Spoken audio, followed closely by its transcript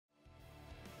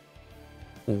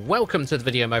Welcome to the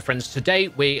video, my friends. Today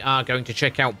we are going to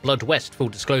check out Blood West. Full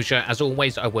disclosure, as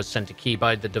always, I was sent a key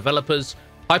by the developers,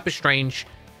 Hyperstrange,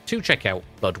 to check out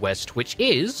Blood West, which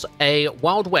is a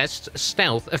Wild West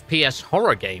stealth FPS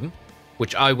horror game,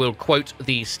 which I will quote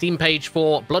the Steam page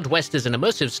for. Blood West is an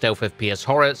immersive stealth FPS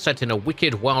horror set in a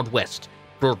wicked Wild West,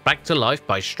 brought back to life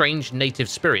by strange native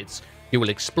spirits. You will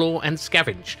explore and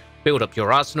scavenge, build up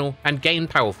your arsenal, and gain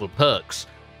powerful perks.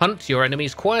 Hunt your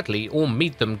enemies quietly or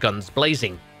meet them guns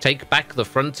blazing. Take back the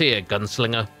frontier,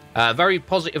 gunslinger. Very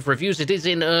positive reviews. It is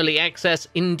in early access,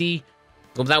 indie.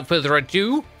 Without further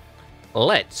ado,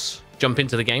 let's jump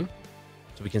into the game.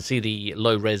 So we can see the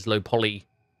low-res, low-poly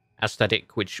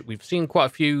aesthetic, which we've seen quite a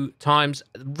few times.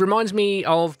 It reminds me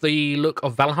of the look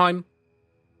of Valheim.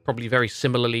 Probably very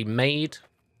similarly made.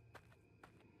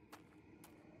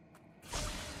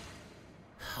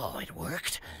 Oh, it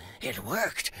worked. It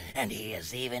worked, and he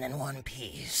is even in one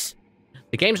piece.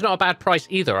 The game's not a bad price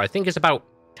either. I think it's about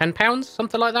 £10,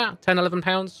 something like that. £10,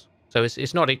 £11. So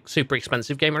it's not a super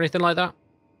expensive game or anything like that.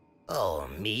 Oh,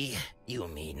 me? You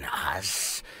mean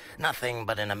us? Nothing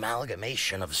but an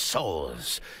amalgamation of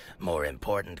souls. More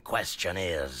important question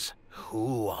is,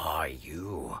 who are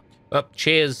you?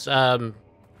 Cheers,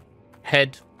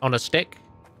 head on a stick.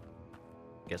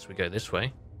 Guess we go this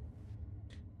way.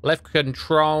 Left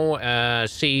control,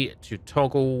 C to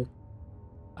toggle.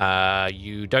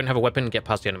 You don't have a weapon, get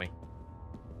past the enemy.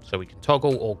 So we can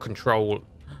toggle or control.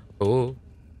 Oh.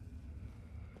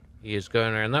 He is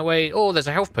going around that way. Oh, there's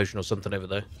a health potion or something over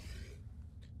there.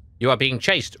 You are being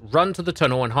chased. Run to the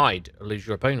tunnel and hide. Or lose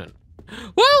your opponent.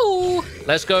 Woo!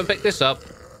 Let's go and pick this up.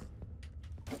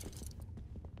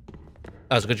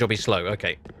 That was a good job he's slow.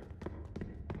 Okay.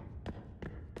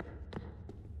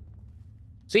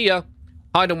 See ya.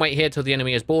 Hide and wait here till the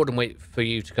enemy is bored and waiting for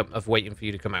you to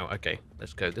come out. Okay,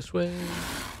 let's go this way.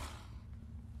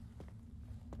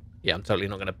 Yeah, I'm totally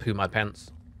not going to poo my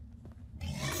pants.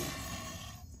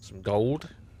 Some gold.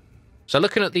 So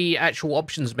looking at the actual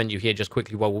options menu here just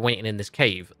quickly while we're waiting in this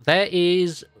cave, there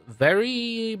is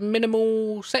very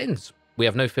minimal settings. We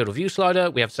have no field of view slider,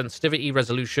 we have sensitivity,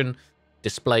 resolution,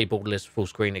 display, borderless, full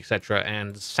screen, etc.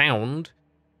 and sound,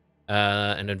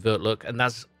 and invert look, and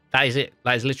that is it.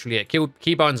 That is literally it.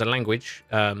 Keybinds and language.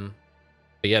 But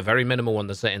yeah, very minimal on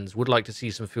the settings. Would like to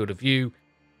see some field of view.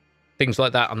 Things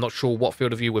like that. I'm not sure what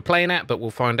field of view we're playing at, but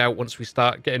we'll find out once we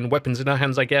start getting weapons in our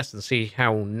hands, I guess, and see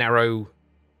how narrow.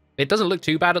 It doesn't look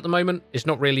too bad at the moment. It's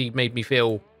not really made me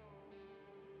feel,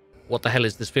 what the hell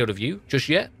is this field of view just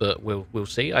yet, but we'll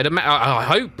see. I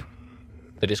hope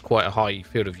that it's quite a high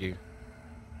field of view.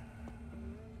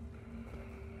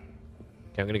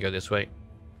 Okay, I'm going to go this way.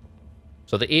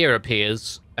 So the ear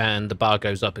appears, and the bar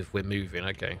goes up if we're moving.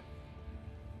 Okay.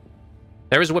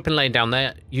 There is a weapon laying down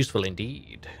there. Useful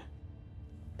indeed.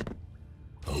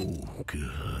 Oh,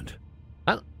 good.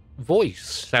 That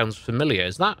voice sounds familiar.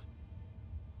 Is that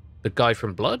the guy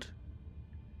from Blood?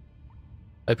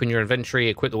 Open your inventory,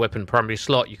 equip the weapon primary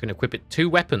slot. You can equip it 2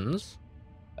 weapons.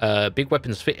 Big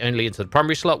weapons fit only into the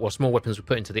primary slot, while small weapons were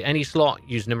put into the any slot.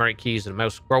 Use numeric keys and a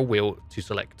mouse scroll wheel to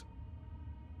select.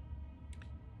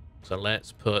 So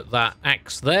let's put that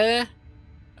axe there.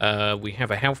 We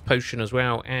have a health potion as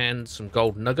well and some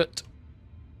gold nugget.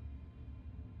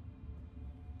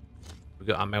 We've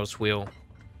got our mouse wheel.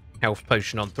 Health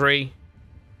potion on 3.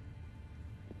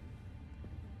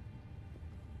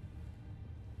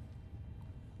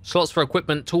 Slots for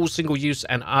equipment, tools, single use,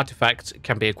 and artifacts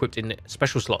can be equipped in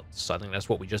special slots. I think that's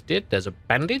what we just did. There's a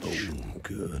bandage. Oh,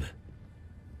 good.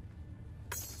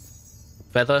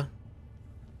 Feather.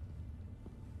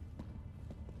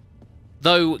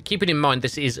 Though, keeping in mind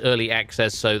this is early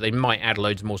access, so they might add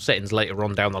loads more settings later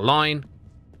on down the line.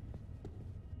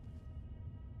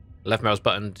 Left mouse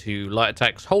button to light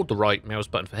attacks. Hold the right mouse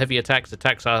button for heavy attacks.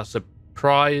 Attacks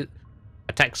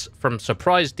from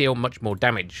surprise deal much more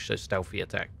damage, so stealthy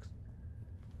attacks.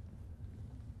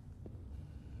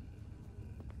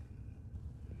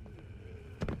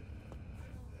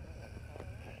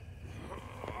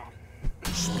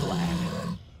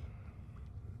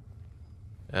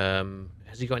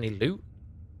 Has he got any loot?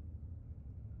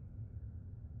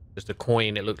 Just a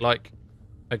coin, it looked like.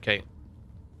 Okay.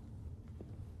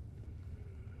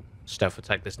 Stealth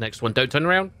attack this next one. Don't turn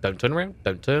around. Don't turn around.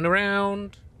 Don't turn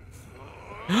around.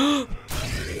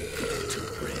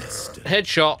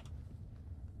 Headshot.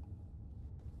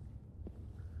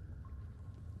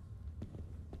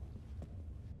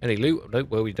 Any loot? Nope,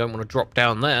 well, we don't want to drop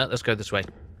down there. Let's go this way.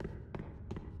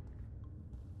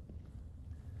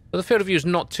 But the field of view is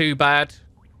not too bad.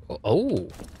 Oh.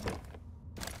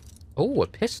 Oh, a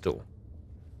pistol.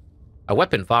 A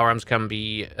weapon. Firearms can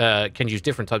use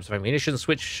different types of ammunition.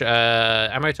 Switch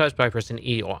ammo types by pressing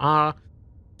E or R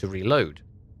to reload.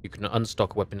 You can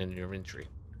unstock a weapon in your inventory.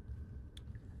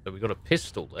 So we got a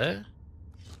pistol there.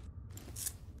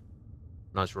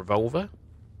 Nice revolver.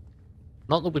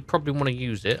 Not that we'd probably want to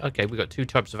use it. Okay, we got 2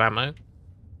 types of ammo.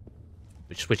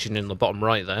 Which switching in the bottom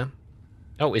right there.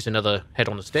 Oh, here's another head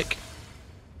on a stick.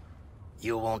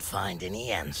 You won't find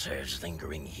any answers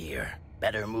lingering here.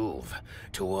 Better move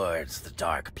towards the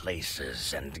dark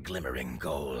places and glimmering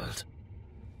gold.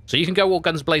 So you can go all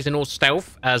guns blazing or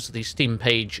stealth, as the Steam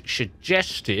page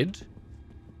suggested.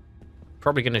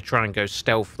 Probably going to try and go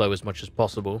stealth, though, as much as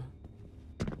possible.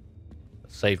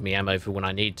 Save me ammo for when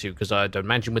I need to, because I'd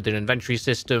imagine with an inventory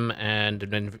system and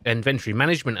an inventory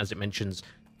management, as it mentions,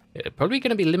 probably going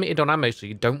to be limited on ammo, so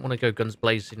you don't want to go guns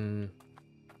blazing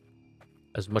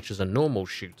as much as a normal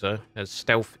shooter, as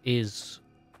stealth is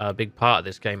a big part of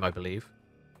this game, I believe.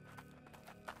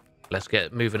 Let's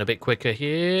get moving a bit quicker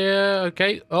here.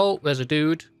 Okay. Oh, there's a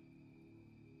dude.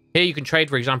 Here you can trade.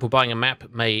 For example, buying a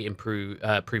map may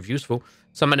prove useful.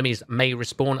 Some enemies may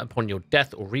respawn upon your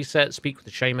death or reset. Speak with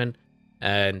the shaman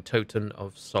and totem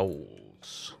of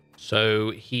souls.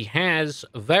 So he has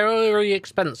very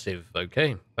expensive.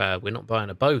 Okay. We're not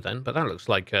buying a bow then, but that looks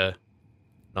like a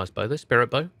nice bow. The spirit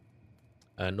bow.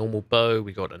 Normal bow.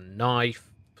 We got a knife.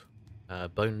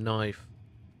 Bone knife.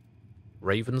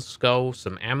 Raven skull.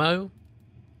 Some ammo.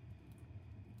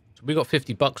 So we got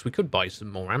 $50. We could buy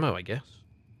some more ammo, I guess.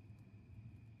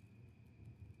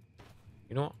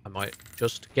 You know what? I might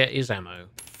just get his ammo.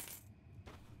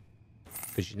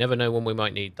 Because you never know when we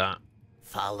might need that.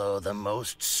 Follow the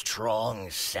most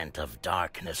strong scent of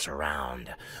darkness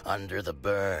around. Under the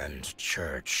burned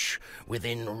church.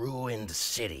 Within ruined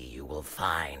city, you will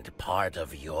find part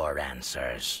of your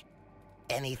answers.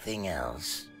 Anything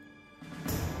else?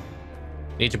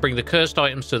 Need to bring the cursed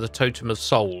items to the totem of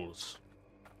souls.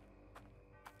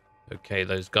 Okay,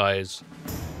 those guys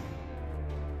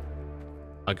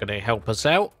are going to help us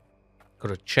out. Got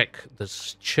to check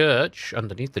this church,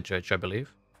 underneath the church, I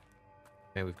believe.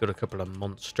 Okay, we've got a couple of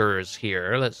monsters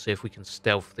here. Let's see if we can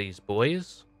stealth these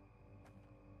boys.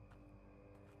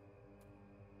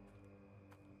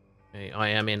 Okay, I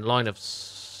am in line of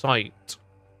sight.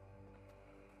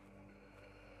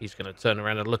 He's going to turn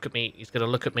around and look at me. He's going to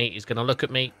look at me. He's going to look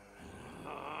at me.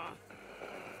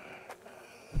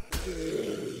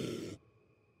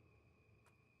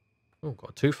 Oh, got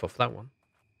a tooth off that one.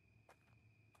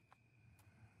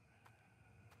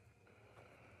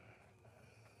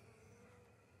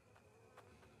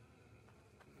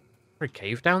 A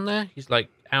cave down there? He's like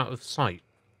out of sight.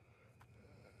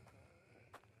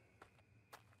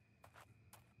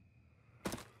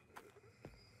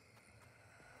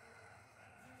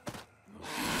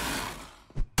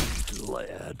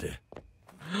 Lad.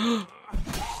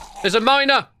 There's a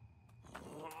miner!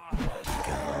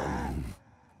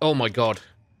 Oh my god.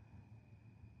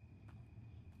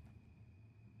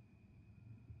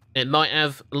 It might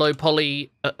have low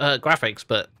poly graphics,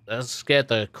 but that scared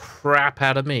the crap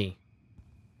out of me.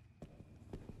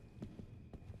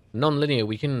 Non-linear,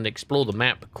 we can explore the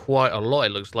map quite a lot.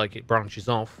 It looks like it branches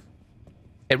off.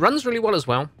 It runs really well as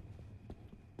well,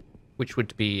 which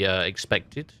would be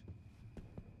expected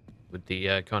with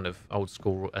the kind of old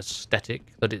school aesthetic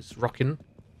that it's rocking.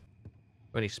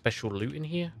 Any special loot in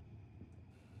here?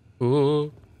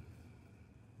 Ooh.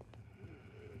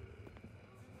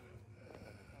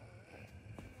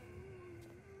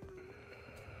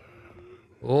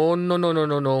 Oh, no, no, no,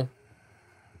 no, no.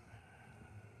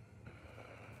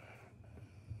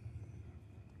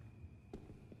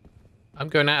 I'm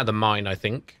going out of the mine, I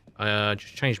think. I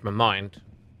just changed my mind.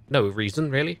 No reason,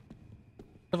 really.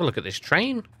 Have a look at this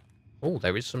train. Oh,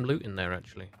 there is some loot in there,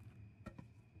 actually.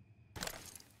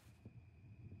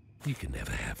 You can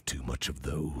never have too much of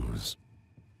those.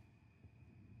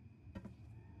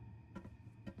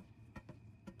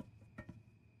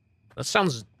 That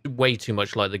sounds way too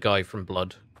much like the guy from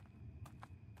Blood.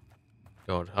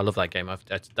 God, I love that game.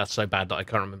 That's so bad that I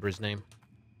can't remember his name.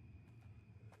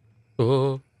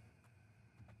 Oh.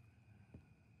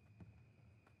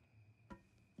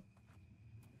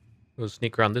 We'll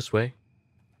sneak around this way.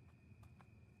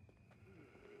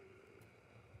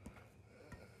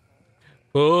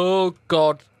 Oh,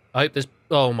 God. I hope this...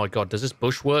 Oh, my God. Does this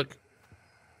bush work?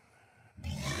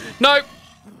 No!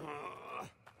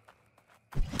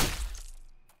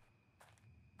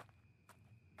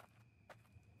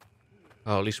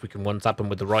 Oh, at least we can one-tap him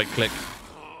with the right click.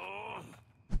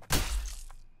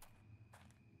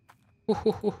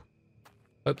 Ooh.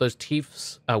 Hope those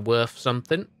teeths are worth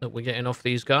something that we're getting off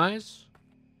these guys.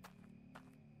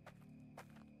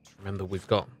 Let's Remember, we've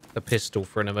got the pistol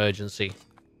for an emergency.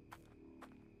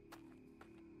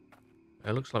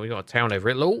 It looks like we got a town over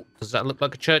it. Oh, does that look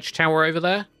like a church tower over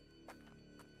there?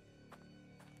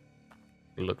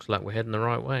 It looks like we're heading the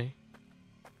right way.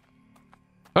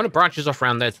 Kind of branches off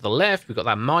around there to the left. We've got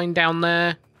that mine down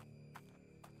there.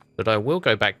 That I will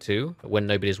go back to when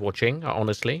nobody's watching,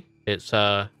 honestly. It's,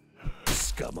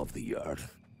 Scum of the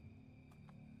earth.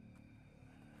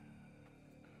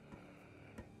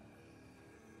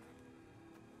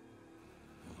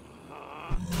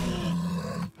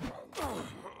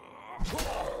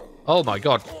 Oh my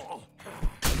god.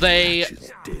 They...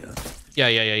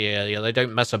 Yeah, they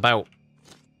don't mess about.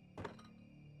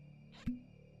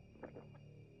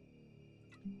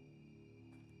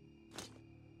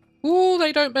 Ooh,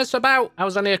 they don't mess about. I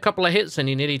was only a couple of hits and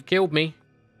he nearly killed me.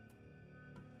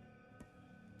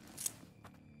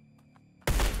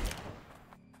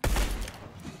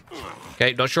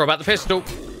 Okay, not sure about the pistol.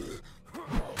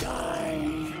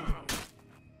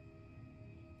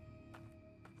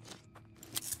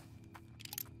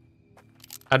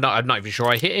 I'm not even sure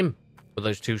I hit him with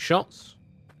those 2 shots.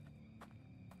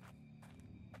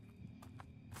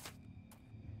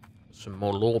 Some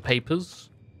more law papers.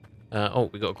 Oh,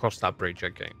 we got to cross that bridge.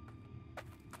 Okay.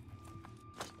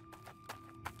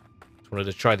 Just wanted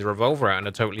to try the revolver out and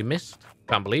I totally missed.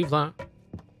 Can't believe that.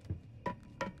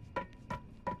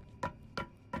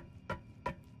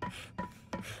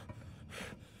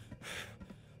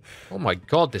 Oh my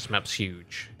god, this map's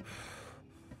huge.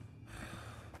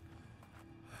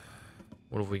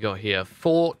 What have we got here?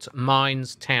 Fort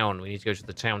Mines Town. We need to go to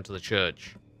the town to the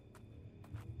church.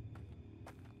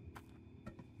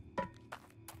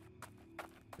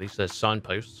 At least there's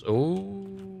signposts.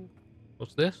 Oh,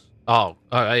 what's this? Oh,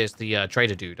 it's the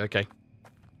trader dude. Okay.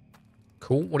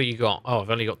 Cool. What do you got? Oh, I've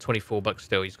only got 24 bucks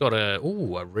still. He's got a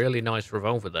really nice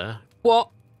revolver there. What?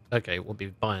 Okay, we'll be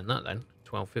buying that then.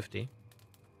 12.50.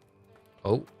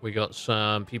 Oh, we got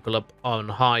some people up on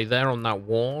high there on that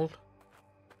wall.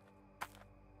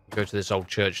 Go to this old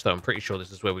church, though. I'm pretty sure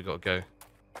this is where we got to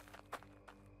go.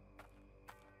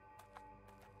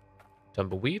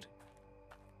 Tumbleweed.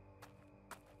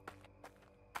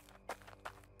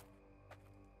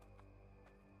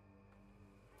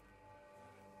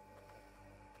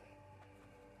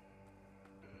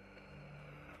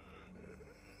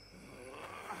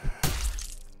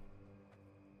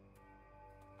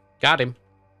 Got him.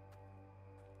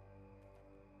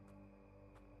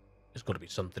 There's got to be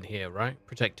something here, right?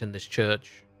 Protecting this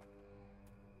church.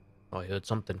 Oh, I heard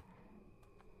something.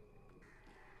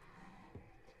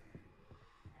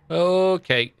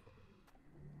 Okay.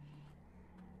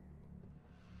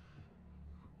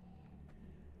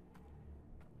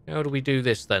 How do we do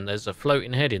this then? There's a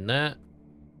floating head in there.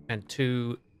 And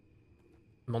 2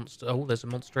 monster. Oh, there's a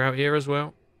monster out here as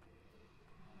well.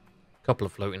 A couple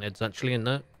of floating heads actually in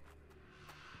there.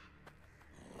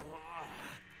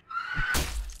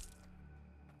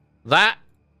 That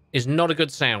is not a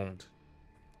good sound.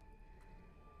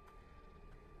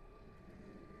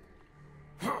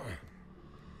 I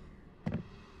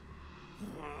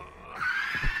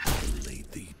lay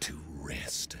thee to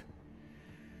rest.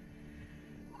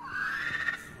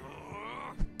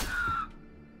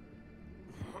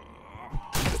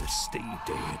 Better stay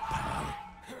dead, pal.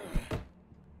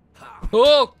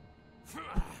 Oh!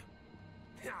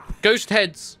 Ghost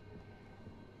heads.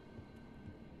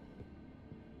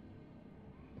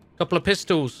 Couple of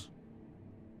pistols.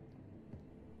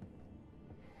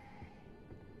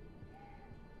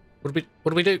 What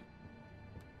do we do?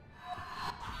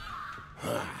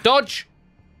 Dodge!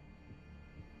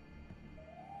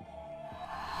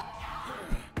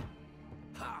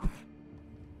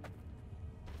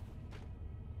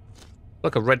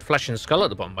 Look, a red flashing skull at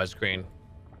the bottom of my screen.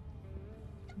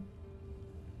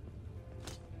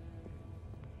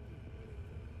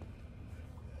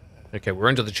 Okay, we're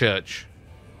into the church.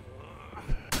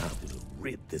 I will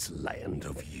rid this land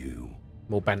of you.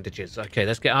 More bandages. Okay,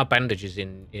 let's get our bandages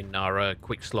in our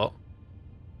quick slot.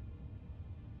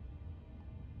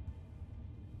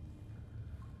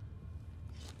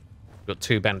 Got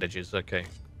 2 bandages. Okay.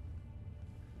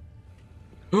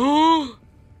 Oh!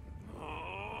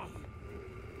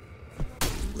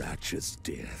 Righteous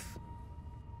death.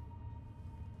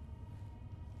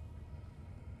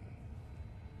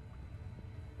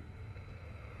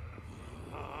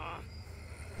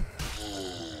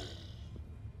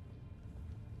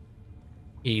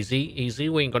 Easy, easy.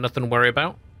 We ain't got nothing to worry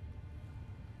about.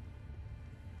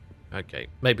 Okay,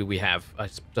 maybe we have.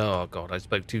 Oh, God, I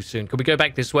spoke too soon. Can we go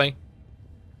back this way?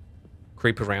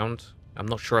 Creep around. I'm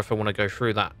not sure if I want to go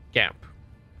through that gap.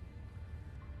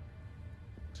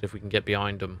 See if we can get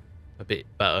behind them. a bit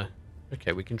better.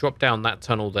 Okay, we can drop down that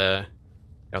tunnel there,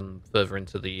 down further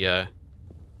into the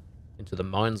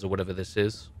mines or whatever this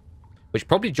is, which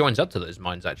probably joins up to those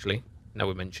mines actually. Now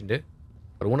we mentioned it,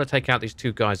 but I want to take out these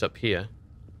two guys up here.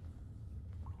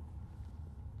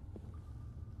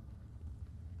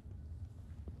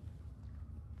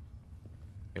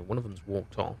 Okay, one of them's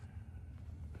walked off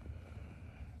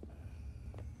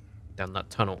down that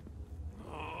tunnel.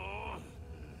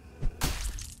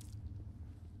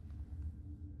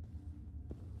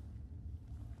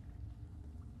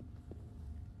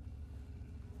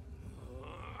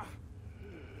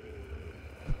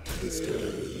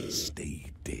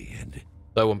 Stay dead.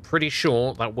 Though I'm pretty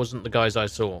sure that wasn't the guys I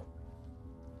saw.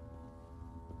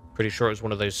 Pretty sure it was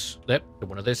one of those... Yep,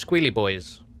 one of those squealy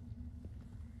boys.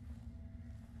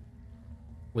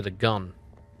 With a gun.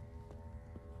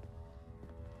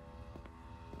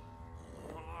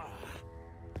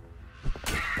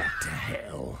 Get back to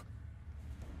hell.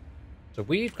 So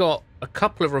we've got a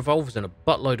couple of revolvers and a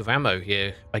buttload of ammo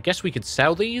here. I guess we could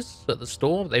sell these at the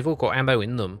store. They've all got ammo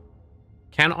in them.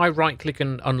 Can I right-click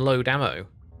and unload ammo?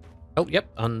 Oh,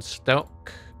 yep. Unstock,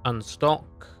 unstock,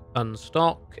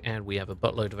 unstock. And we have a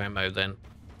buttload of ammo then.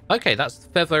 Okay, that's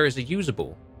feather is a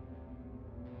usable.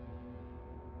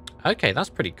 Okay, that's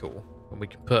pretty cool. And we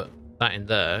can put that in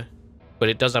there. But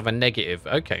it does have a negative.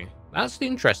 Okay, that's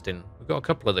interesting. We've got a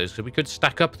couple of those, so we could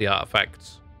stack up the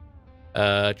artifacts.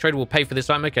 Trader will pay for this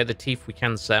item. Okay, the teeth we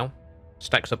can sell.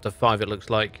 Stacks up to 5, it looks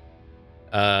like.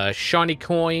 Shiny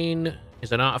coin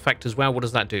is an artifact as well. What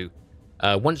does that do?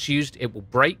 Once used, it will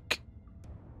break.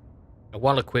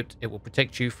 While equipped, it will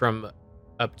protect you from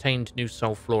obtained new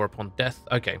soul floor upon death.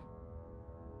 Okay.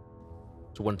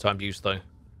 It's a one-time use, though.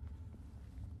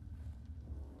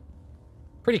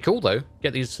 Pretty cool, though.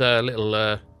 Get these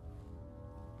little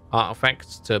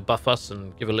artifacts to buff us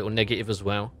and give a little negative as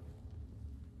well.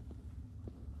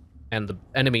 And the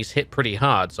enemies hit pretty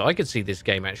hard, so I could see this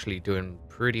game actually doing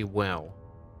pretty well.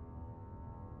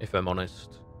 If I'm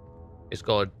honest. It's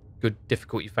got a good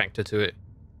difficulty factor to it.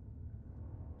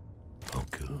 Oh,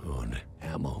 good.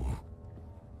 Ammo.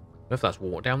 If that's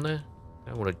water down there.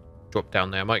 I want to drop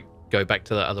down there. I might go back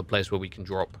to that other place where we can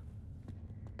drop.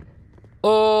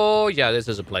 Oh, yeah, this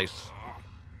is a place.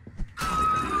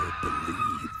 I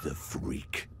believe the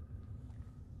freak.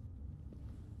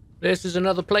 This is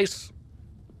another place.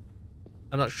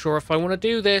 I'm not sure if I want to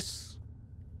do this.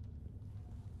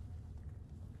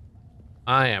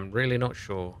 I am really not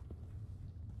sure.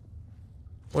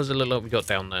 What does it look like we got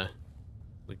down there?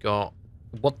 We got...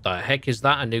 What the heck is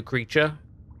that? A new creature?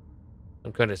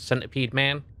 Some kind of centipede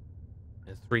man?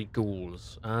 And 3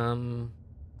 ghouls. Do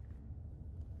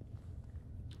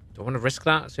I want to risk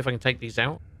that? See if I can take these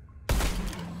out?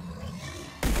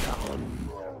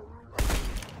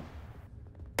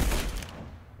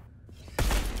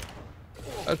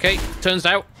 Okay, turns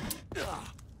out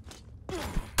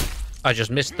I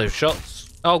just missed those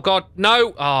shots. Oh god,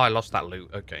 no! Oh, I lost that loot.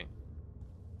 Okay.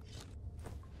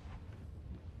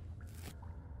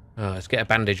 Let's get a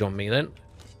bandage on me then.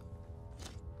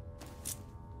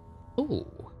 Ooh.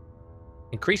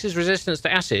 Increases resistance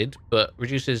to acid, but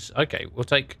reduces... Okay, we'll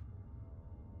take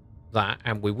that,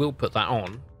 and we will put that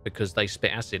on, because they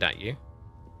spit acid at you.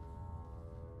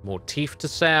 More teeth to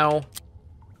sell.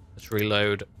 Let's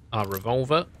reload our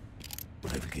revolver.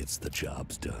 Whatever gets the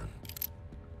jobs done.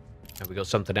 And we got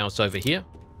something else over here.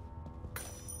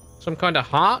 Some kind of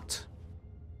heart.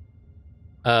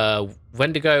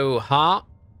 Wendigo heart.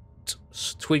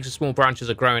 Twigs and small branches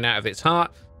are growing out of its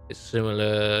heart. Its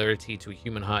similarity to a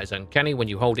human heart is uncanny. When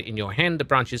you hold it in your hand, the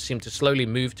branches seem to slowly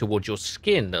move towards your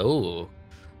skin. Oh.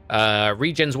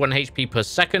 Regens 1 HP per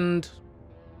second.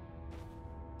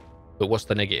 But what's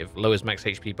the negative? Lowers max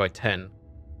HP by 10.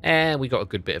 And we got a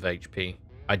good bit of HP.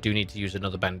 I do need to use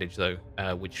another bandage, though,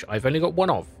 which I've only got 1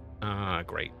 of. Ah,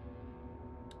 great.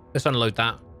 Let's unload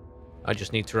that. I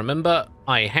just need to remember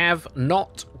I have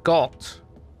not got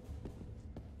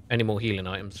any more healing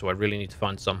items, so I really need to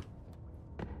find some.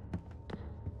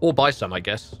 Or buy some, I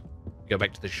guess. Go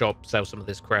back to the shop, sell some of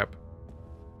this crap.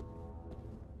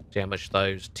 See how much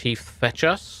those teeth fetch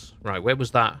us. Right, where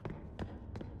was that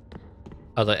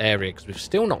other area? Because we've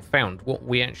still not found what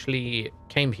we actually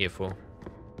came here for.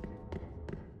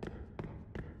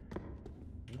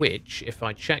 Which, if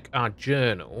I check our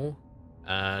journal...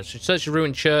 so search the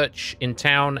ruined church in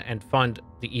town and find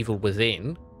the evil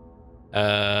within.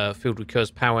 Filled with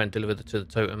cursed power and deliver to the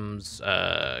totems.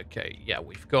 Okay, yeah,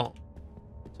 we've got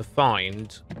to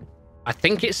find... I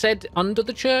think it said under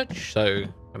the church. So,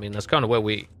 I mean, that's kind of where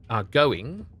we are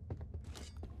going.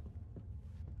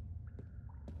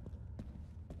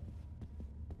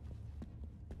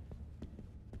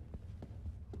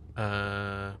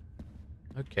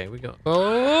 Okay, we got...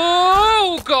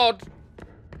 Oh, God!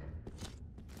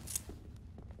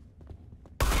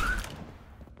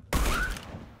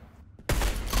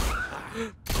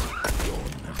 You're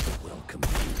not welcome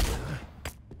here.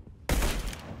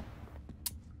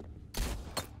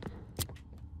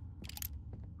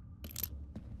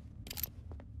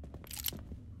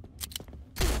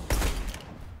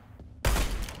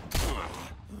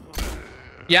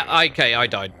 Yeah, okay, I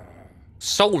died.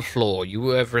 Soul Flaw. You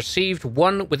have received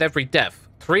 1 with every death.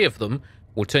 3 of them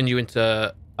will turn you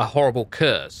into a horrible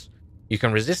curse. You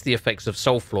can resist the effects of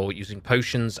Soul Flaw using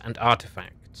potions and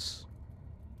artifacts.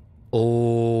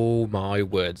 Oh my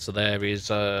word. So there is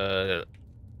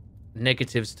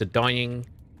negatives to dying.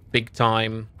 Big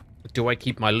time. Do I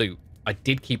keep my loot? I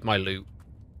did keep my loot.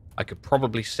 I could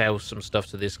probably sell some stuff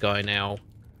to this guy now.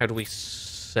 How do we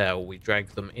sell? We drag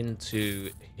them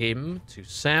into him to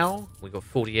sell. We got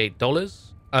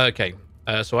 $48. Okay.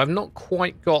 So I've not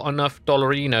quite got enough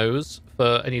dollarinos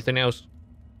for anything else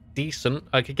decent.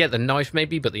 I could get the knife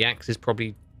maybe, but the axe is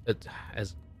probably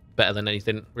as better than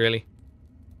anything, really.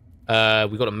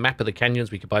 We got a map of the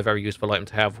canyons. We could buy a very useful item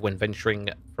to have when venturing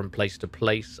from place to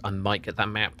place. I might get that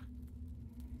map.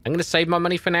 I'm going to save my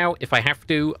money for now. If I have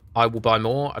to, I will buy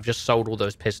more. I've just sold all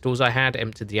those pistols I had,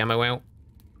 emptied the ammo out,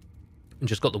 and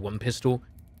just got the 1 pistol,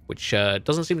 which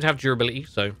doesn't seem to have durability,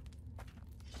 so...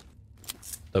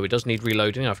 Though it does need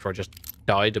reloading after I just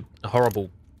died a horrible,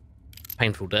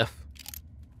 painful death.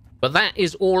 But that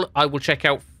is all I will check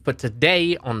out for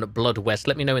today on Blood West.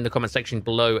 Let me know in the comment section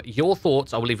below your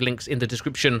thoughts. I will leave links in the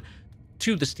description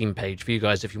to the Steam page for you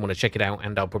guys if you want to check it out,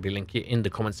 and I'll probably link it in the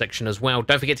comment section as well.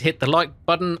 Don't forget to hit the like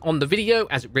button on the video,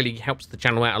 as it really helps the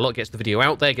channel out a lot, gets the video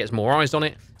out there, gets more eyes on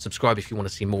it. Subscribe if you want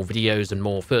to see more videos and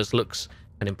more first looks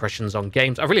and impressions on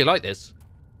games. I really like this.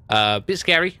 Bit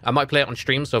scary. I might play it on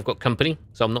stream, so I've got company,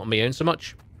 so I'm not on my own so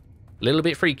much. A little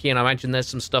bit freaky, and I imagine there's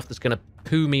some stuff that's going to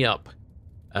poo me up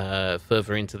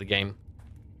further into the game.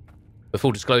 For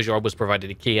full disclosure, I was provided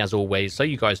a key, as always, so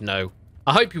you guys know.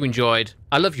 I hope you enjoyed.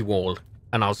 I love you all,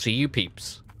 and I'll see you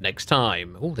peeps next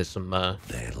time. Oh, there's some...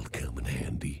 That'll come in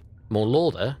handy. more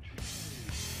lore there.